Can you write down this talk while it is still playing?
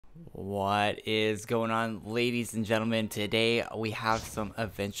What is going on, ladies and gentlemen? Today we have some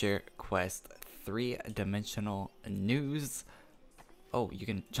Adventure Quest three-dimensional news. Oh, you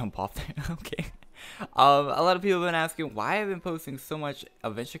can jump off there. Okay. A lot of people have been asking why I've been posting so much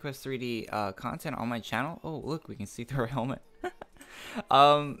Adventure Quest 3D content on my channel. Oh, look, we can see through our helmet.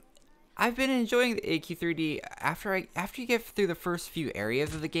 um, I've been enjoying the AQ3D after you get through the first few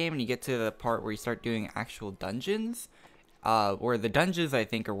areas of the game and you get to the part where you start doing actual dungeons. Where the dungeons, I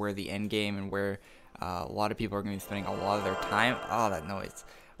think, are where the end game and where a lot of people are going to be spending a lot of their time. Oh, that noise.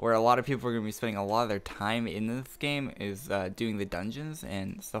 Where a lot of people are going to be spending a lot of their time in this game is doing the dungeons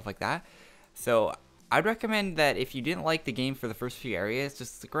and stuff like that. So I'd recommend that if you didn't like the game for the first few areas,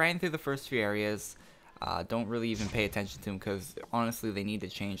 just grind through the first few areas. Don't really even pay attention to them because honestly they need to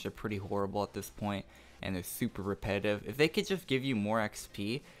change. They're pretty horrible at this point and they're super repetitive. If they could just give you more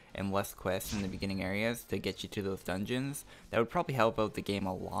XP and less quests in the beginning areas to get you to those dungeons, that would probably help out the game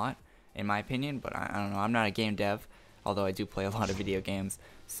a lot in my opinion. But I don't know, I'm not a game dev, although I do play a lot of video games.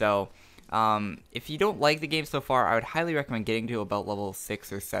 So if you don't like the game so far, I would highly recommend getting to about level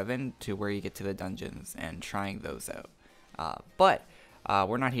 6 or 7 to where you get to the dungeons and trying those out. But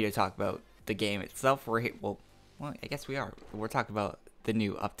we're not here to talk about the game itself. We're here, well, I guess we are. We're talking about the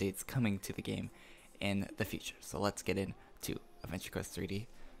new updates coming to the game in the future. So let's get into Adventure Quest 3D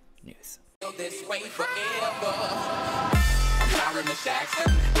news. This way forever.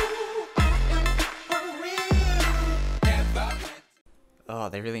 Oh,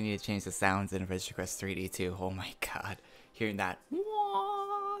 they really need to change the sounds in Adventure Quest 3D too. Oh my god. Hearing that,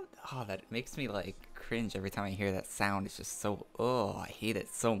 oh, that makes me like cringe every time I hear that sound. It's just so, oh, I hate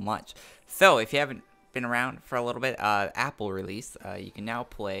it so much. So if you haven't been around for a little bit, Apple released, you can now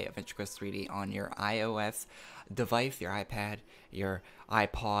play Adventure Quest 3D on your iOS device, your iPad, your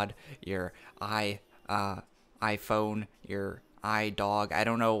iPod, your iPhone, your iDog. I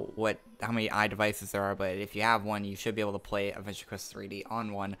don't know how many iDevices there are, but if you have one, you should be able to play Adventure Quest 3D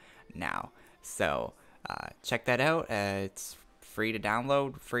on one now. So check that out. It's free to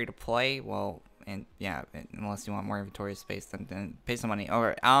download, free to play. Well, and yeah, unless you want more inventory space, then pay some money.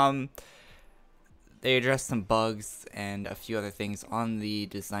 Alright, they addressed some bugs and a few other things on the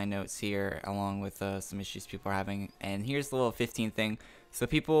design notes here, along with some issues people are having. And here's the little 15 thing. So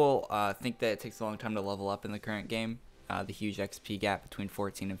people think that it takes a long time to level up in the current game. The huge XP gap between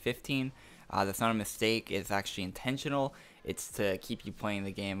 14 and 15. That's not a mistake. It's actually intentional. It's to keep you playing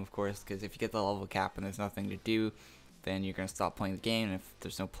the game, of course, because if you get the level cap and there's nothing to do, then you're going to stop playing the game. And if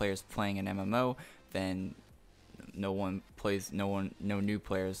there's no players playing an MMO, then no new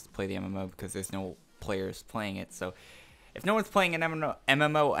players play the MMO because there's no players playing it. So if no one's playing an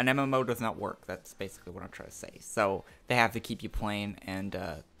MMO does not work. That's basically what I'm trying to say. So they have to keep you playing, and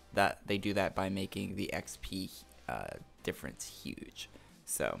that they do that by making the XP difference huge.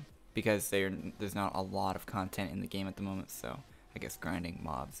 So because there's not a lot of content in the game at the moment, so I guess grinding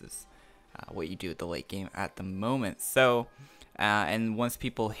mobs is what you do at the late game at the moment. So and once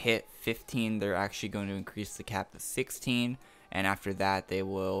people hit 15, they're actually going to increase the cap to 16, and after that they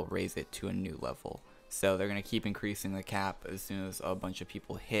will raise it to a new level. So they're going to keep increasing the cap as soon as a bunch of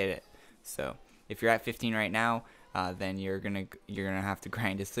people hit it. So if you're at 15 right now, then you're gonna have to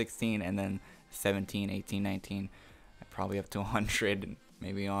grind to 16, and then 17, 18, 19, probably up to 100, and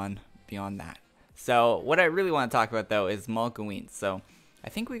maybe beyond that. So what I really want to talk about though is Mogloween. So I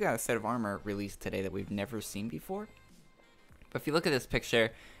think we got a set of armor released today that we've never seen before. But if you look at this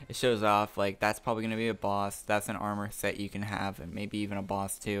picture, it shows off like that's probably going to be a boss. That's an armor set you can have, and maybe even a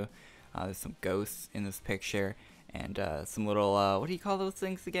boss too. There's some ghosts in this picture, and some little, what do you call those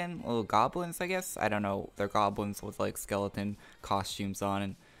things again? Little goblins, I guess? I don't know. They're goblins with like skeleton costumes on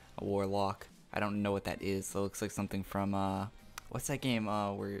and a warlock. I don't know what that is. It looks like something from, what's that game?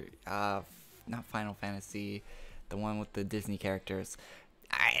 Where, not Final Fantasy, the one with the Disney characters.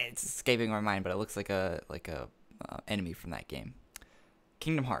 It's escaping my mind, but it looks like a enemy from that game.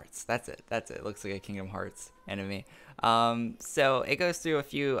 Kingdom Hearts. That's it. It looks like a Kingdom Hearts enemy. So it goes through a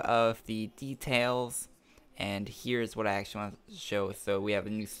few of the details, and here's what I actually want to show. So we have a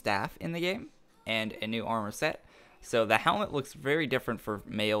new staff in the game and a new armor set. So the helmet looks very different for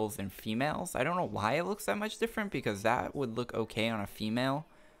males and females. I don't know why it looks that much different, because that would look okay on a female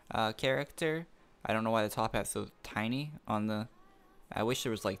character. I don't know why the top hat's so tiny on the... I wish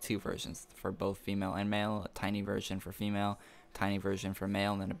there was like two versions for both female and male. A tiny version for female, tiny version for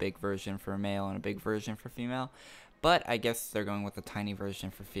male, and then a big version for male and a big version for female. But I guess they're going with a tiny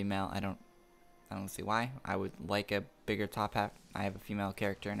version for female. I don't see why. I would like a bigger top hat. I have a female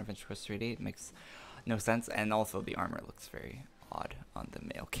character in Adventure Quest 3D. It makes no sense. And also the armor looks very odd on the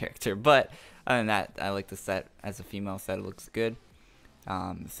male character. But other than that, I like the set as a female set. It looks good.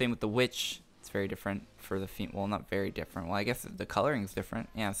 Same with the witch. It's very different for the female. Well, not very different. Well, I guess the coloring is different.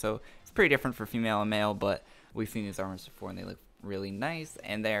 Yeah, so it's pretty different for female and male, but we've seen these armors before and they look really nice.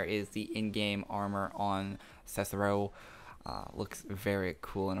 And there is the in-game armor on Cicero. Looks very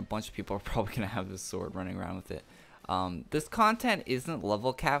cool, and a bunch of people are probably going to have this sword running around with it. This content isn't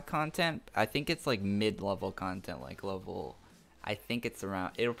level cap content. I think it's like mid-level content, like level... I think it's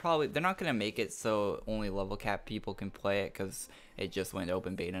around, they're not going to make it so only level cap people can play it because it just went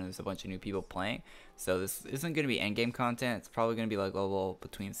open beta and there's a bunch of new people playing. So this isn't going to be endgame content. It's probably going to be like level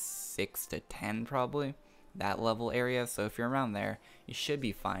between 6 to 10 probably, that level area. So if you're around there, you should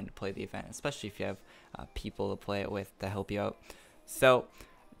be fine to play the event, especially if you have people to play it with to help you out. So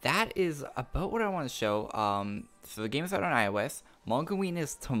that is about what I want to show. So the game's out on iOS. Mogloween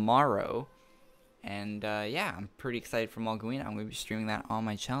is tomorrow. And yeah, I'm pretty excited for Mogloween. I'm going to be streaming that on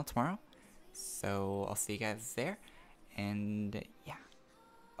my channel tomorrow. So I'll see you guys there. And yeah.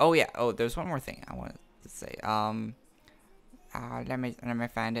 Oh yeah. Oh, there's one more thing I wanted to say. Let me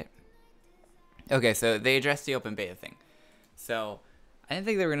find it. Okay, so they addressed the open beta thing. So I didn't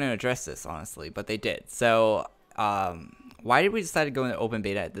think they were going to address this, honestly, but they did. So why did we decide to go into open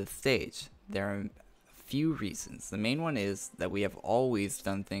beta at this stage? There are few reasons. The main one is that we have always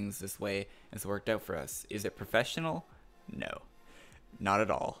done things this way. It's worked out for us. Is it professional? No, not at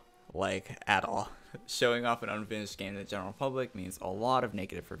all. Like at all. Showing off an unfinished game to the general public means a lot of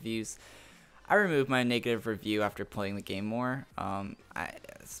negative reviews. I removed my negative review after playing the game more. A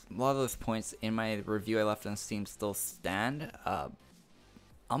lot of those points in my review I left on Steam still stand.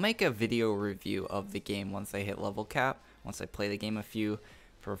 I'll make a video review of the game once I hit level cap. Once I play the game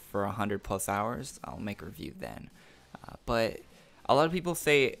for 100+ hours, I'll make a review then. But a lot of people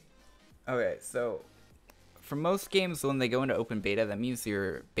say, okay, so for most games when they go into open beta, that means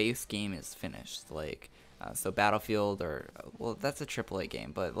your base game is finished. Like, so Battlefield well, that's a AAA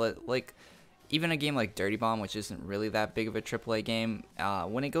game, but like even a game like Dirty Bomb, which isn't really that big of a AAA game,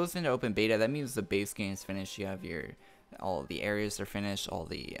 when it goes into open beta, that means the base game is finished. You have all the areas are finished, all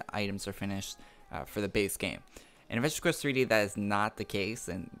the items are finished for the base game. In AdventureQuest 3D, that is not the case,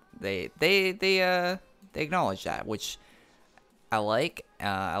 and they acknowledge that, which I like.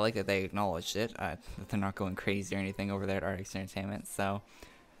 I like that they acknowledged it. That they're not going crazy or anything over there at Artix Entertainment. So,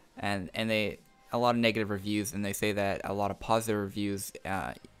 and they a lot of negative reviews, and they say that a lot of positive reviews,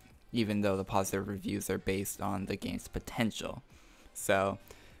 even though the positive reviews are based on the game's potential. So,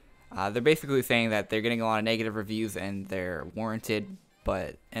 they're basically saying that they're getting a lot of negative reviews and they're warranted,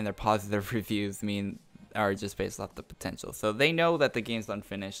 and their positive reviews are just based off the potential. So they know that the game's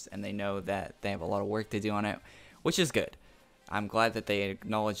unfinished, and they know that they have a lot of work to do on it, which is good. I'm glad that they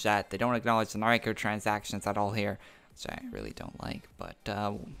acknowledge that. They don't acknowledge the microtransactions at all here, which I really don't like. But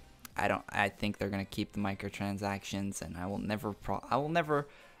I think they're gonna keep the microtransactions, and I will never.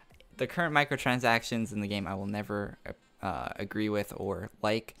 The current microtransactions in the game, I will never agree with or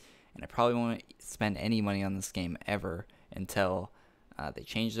like, and I probably won't spend any money on this game ever until they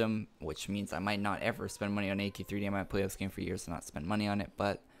change them, which means I might not ever spend money on AQ3D. I might play this game for years and not spend money on it,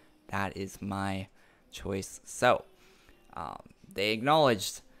 but that is my choice. So, they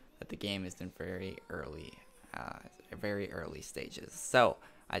acknowledged that the game is in very early stages. So,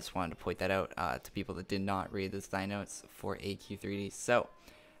 I just wanted to point that out to people that did not read the design notes for AQ3D. So,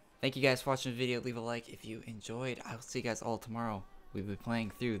 thank you guys for watching the video. Leave a like if you enjoyed. I will see you guys all tomorrow. We'll be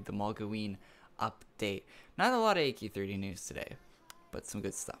playing through the Mogloween update. Not a lot of AQ3D news today, but some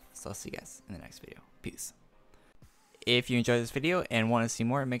good stuff. So I'll see you guys in the next video. Peace. If you enjoyed this video and want to see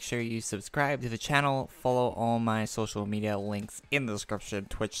more, make sure you subscribe to the channel. Follow all my social media links in the description.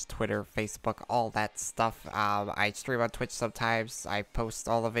 Twitch, Twitter, Facebook, all that stuff. I stream on Twitch sometimes. I post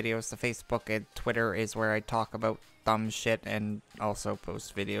all the videos to Facebook, and Twitter is where I talk about dumb shit and also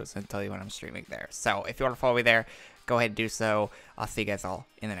post videos and tell you when I'm streaming there. So if you want to follow me there, go ahead and do so. I'll see you guys all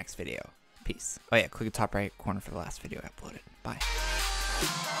in the next video. Peace. Oh yeah, click the top right corner for the last video I uploaded.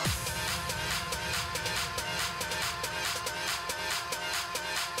 Bye.